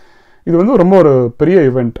நடக்கும். இது வந்து ரொம்ப ஒரு பெரிய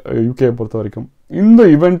ஈவெண்ட் யூகேயை பொறுத்த வரைக்கும். இந்த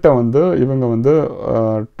ஈவெண்ட்டை வந்து இவங்க வந்து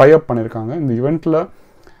டைப் பண்ணியிருக்காங்க. இந்த ஈவெண்ட்டில்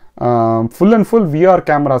full and full VR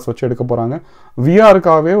cameras வச்சு எடுக்க போகிறாங்க.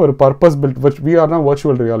 VRக்காகவே ஒரு பர்பஸ் பில்ட், VRனா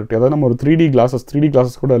வர்ச்சுவல் ரியாலிட்டி. அதாவது நம்ம ஒரு 3D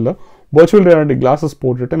கிளாஸஸ் கூட இல்லை, வர்ச்சுவல் ரியாலிட்டி கிளாஸஸ்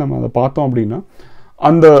போட்டுட்டு நம்ம அதை பார்த்தோம் அப்படின்னா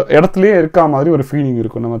அந்த இடத்துலையே இருக்கா மாதிரி ஒரு ஃபீலிங்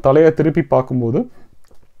இருக்கும். நம்ம தலையை திருப்பி பார்க்கும்போது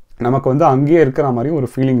நமக்கு வந்து அங்கேயே இருக்கிற மாதிரி ஒரு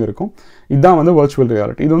ஃபீலிங் இருக்கும். இதுதான் வந்து வர்ச்சுவல்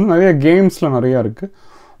ரியாலிட்டி. இது வந்து நிறைய கேம்ஸில் நிறையா இருக்குது.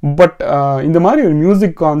 பட் இந்த மாதிரி ஒரு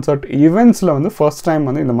மியூசிக் கான்சர்ட் ஈவெண்ட்ஸில் வந்து ஃபர்ஸ்ட் டைம்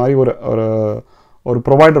வந்து இந்த மாதிரி ஒரு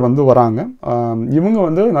ப்ரொவைடர் வந்து வராங்க. இவங்க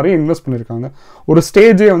வந்து நிறைய இன்வெஸ்ட் பண்ணியிருக்காங்க. ஒரு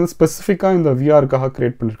ஸ்டேஜே வந்து ஸ்பெசிஃபிக்காக இந்த VRக்காக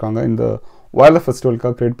க்ரியேட் பண்ணியிருக்காங்க, இந்த வயர்லெஸ்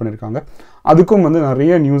ஃபெஸ்டிவலுக்காக க்ரியேட் பண்ணியிருக்காங்க. அதுக்கும் வந்து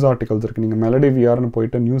நிறைய நியூஸ் ஆர்டிகல்ஸ் இருக்குது. நீங்கள் மெலடி VRன்னு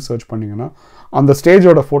போயிட்டு நியூஸ் சர்ச் பண்ணிங்கன்னா அந்த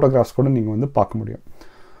ஸ்டேஜோட ஃபோட்டோகிராஃப்ஸ் கூட நீங்கள் வந்து பார்க்க முடியும்.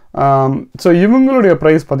 ஸோ இவங்களுடைய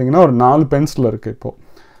ப்ரைஸ் பார்த்தீங்கன்னா ஒரு 4 பென்ஸில் இருக்குது இப்போது.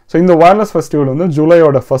 ஸோ இந்த வயர்லெஸ் ஃபெஸ்டிவல் வந்து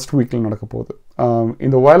ஜூலையோட ஃபர்ஸ்ட் வீக்கில் நடக்க போகுது.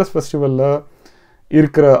 இந்த வயர்லெஸ் ஃபெஸ்டிவலில்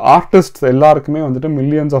இருக்கிற ஆர்டிஸ்ட்ஸ் எல்லாருக்குமே வந்துட்டு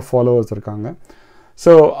மில்லியன்ஸ் ஆஃப் ஃபாலோவர்ஸ் இருக்காங்க.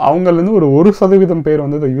 ஸோ அவங்கலேருந்து ஒரு 1% பேர்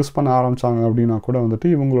வந்து இதை யூஸ் பண்ண ஆரம்பித்தாங்க அப்படின்னா கூட வந்துட்டு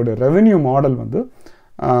இவங்களுடைய ரெவென்யூ மாடல் வந்து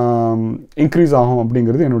இன்க்ரீஸ் ஆகும்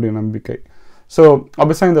அப்படிங்கிறது என்னுடைய நம்பிக்கை. ஸோ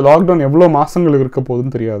ஆப்வியஸாக இந்த லாக்டவுன் எவ்வளோ மாதங்களுக்கு இருக்க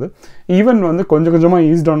போகுதுன்னு தெரியாது. ஈவன் வந்து கொஞ்சம் கொஞ்சமாக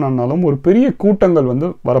ஈஸ் டவுன் ஆனாலும் ஒரு பெரிய கூட்டங்கள் வந்து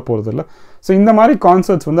வரப்போகிறது இல்லை. ஸோ இந்த மாதிரி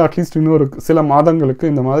கான்சர்ட்ஸ் வந்து அட்லீஸ்ட் இன்னொரு சில மாதங்களுக்கு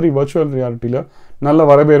இந்த மாதிரி வர்ச்சுவல் ரியாலிட்டியில் நல்ல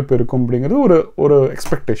வரவேற்பு இருக்கும் அப்படிங்கிறது ஒரு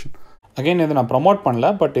எக்ஸ்பெக்டேஷன். அகைன் இது நான் ப்ரொமோட் பண்ணல,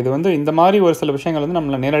 பட் இது வந்து இந்த மாதிரி ஒரு சில விஷயங்கள் வந்து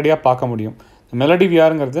நம்மளை நேரடியாக பார்க்க முடியும். மெலடி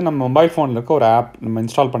VRங்கிறது நம்ம மொபைல் ஃபோனில் இருக்க ஒரு ஆப், நம்ம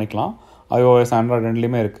இன்ஸ்டால் பண்ணிக்கலாம். iOS, Android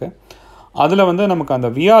ரெண்டுலேயுமே இருக்குது. அதில் வந்து நமக்கு அந்த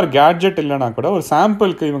VR கேட்ஜெட் இல்லைனா கூட ஒரு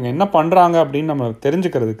சாம்பிளுக்கு இவங்க என்ன பண்ணுறாங்க அப்படின்னு நம்ம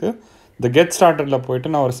தெரிஞ்சுக்கிறதுக்கு இந்த கெட் ஸ்டார்டடில்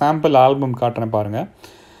போயிட்டு நான் ஒரு சாம்பிள் ஆல்பம் காட்டுறேன் பாருங்கள்.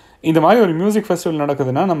 இந்த மாதிரி ஒரு மியூசிக் ஃபெஸ்டிவல்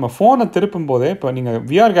நடக்குதுன்னா நம்ம ஃபோனை திருப்பும் போதே, இப்போ நீங்கள்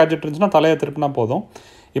VR கேட்ஜெட் இருந்துச்சுன்னா தலையை திருப்பினா போதும்.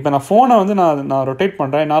 இப்போ நான் ஃபோனை வந்து நான் ரொட்டேட்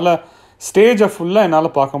பண்ணுறேன், என்னால் ஸ்டேஜை ஃபுல்லாக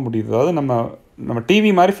என்னால் பார்க்க முடியுது. அதாவது நம்ம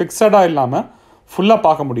டிவி மாதிரி ஃபிக்ஸடாக இல்லாமல் ஃபுல்லாக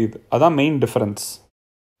பார்க்க முடியுது. அதான் main difference.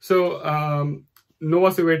 So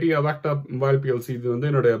நோவாசிவேட்டி அவாக்டா mobile PLC இது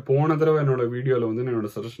வந்து போன தடவை என்னோட வீடியோவில் வந்து என்னோட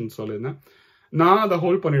சஜஷன் சொல்லியிருந்தேன். நான் அதை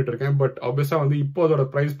ஹோல்ட் பண்ணிட்டு இருக்கேன். பட் ஆப்வியஸாக வந்து இப்போ அதோட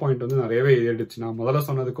ப்ரைஸ் பாயிண்ட் வந்து நிறையவே ஏறிடுச்சு. நான் முதல்ல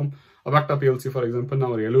சொன்னதுக்கும் அவாக்டா PLC ஃபார் எக்ஸாம்பிள்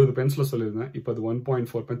நான் ஒரு 70 பென்ஸில் சொல்லியிருந்தேன். இப்போ அது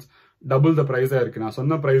 1.4 பென்ஸ், டபுள் த ப்ரைஸாக இருக்குது. நான்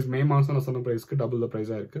சொன்ன ப்ரைஸ் மே மாதம் நான் சொன்ன ப்ரைஸ்க்கு டபுள் த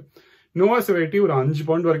ப்ரைஸாக இருக்குது. நோவா சிவிட்டி ஒரு 5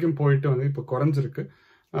 பவுண்ட் வரைக்கும் போயிட்டு வந்து இப்போ குறைஞ்சிருக்கு.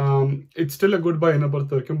 It's still a good bye என்னை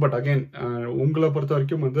பொறுத்த வரைக்கும். பட் அகைன் உங்களை பொறுத்த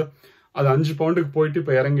வரைக்கும் வந்து அது 5 பவுண்டுக்கு போயிட்டு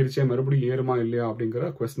இப்போ இறங்கிடுச்சே, மறுபடியும் ஏறுமா இல்லையா அப்படிங்கிற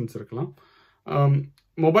கொஸ்டின்ஸ் இருக்கலாம்.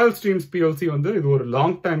 மொபைல் ஸ்ட்ரீம்ஸ் பிஎல்சி வந்து இது ஒரு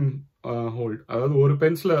லாங் டைம் ஹோல்ட். அதாவது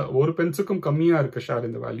ஒரு பென்ஸுக்கும் கம்மியாக இருக்க ஷேர்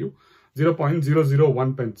இந்த வேல்யூ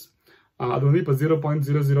 0.001 பென்ஸ். அது வந்து இப்போ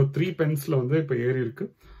 0.003 பென்ஸ்ல வந்து இப்போ ஏறி இருக்கு.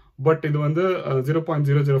 பட் இது வந்து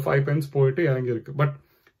 0.005 பென்ஸ் போயிட்டு இறங்கி இருக்கு. பட்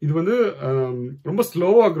இது வந்து ரொம்ப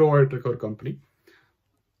ஸ்லோவா க்ரோ ஆகிட்டு இருக்க ஒரு கம்பெனி.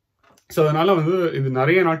 ஸோ அதனால வந்து இது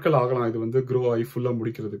நிறைய நாட்கள் ஆகலாம் இது வந்து க்ரோ ஆகி ஃபுல்லாக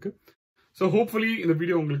முடிக்கிறதுக்கு. ஸோ ஹோப்ஃபுல்லி இந்த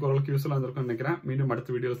வீடியோ உங்களுக்கு ஓரளவுக்கு யூஸ்ஃபுல்லாக இருந்திருக்கும்னு நினைக்கிறேன். மீண்டும்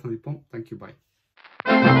அடுத்த வீடியோவில் சந்திப்போம். தேங்க்யூ, பாய்.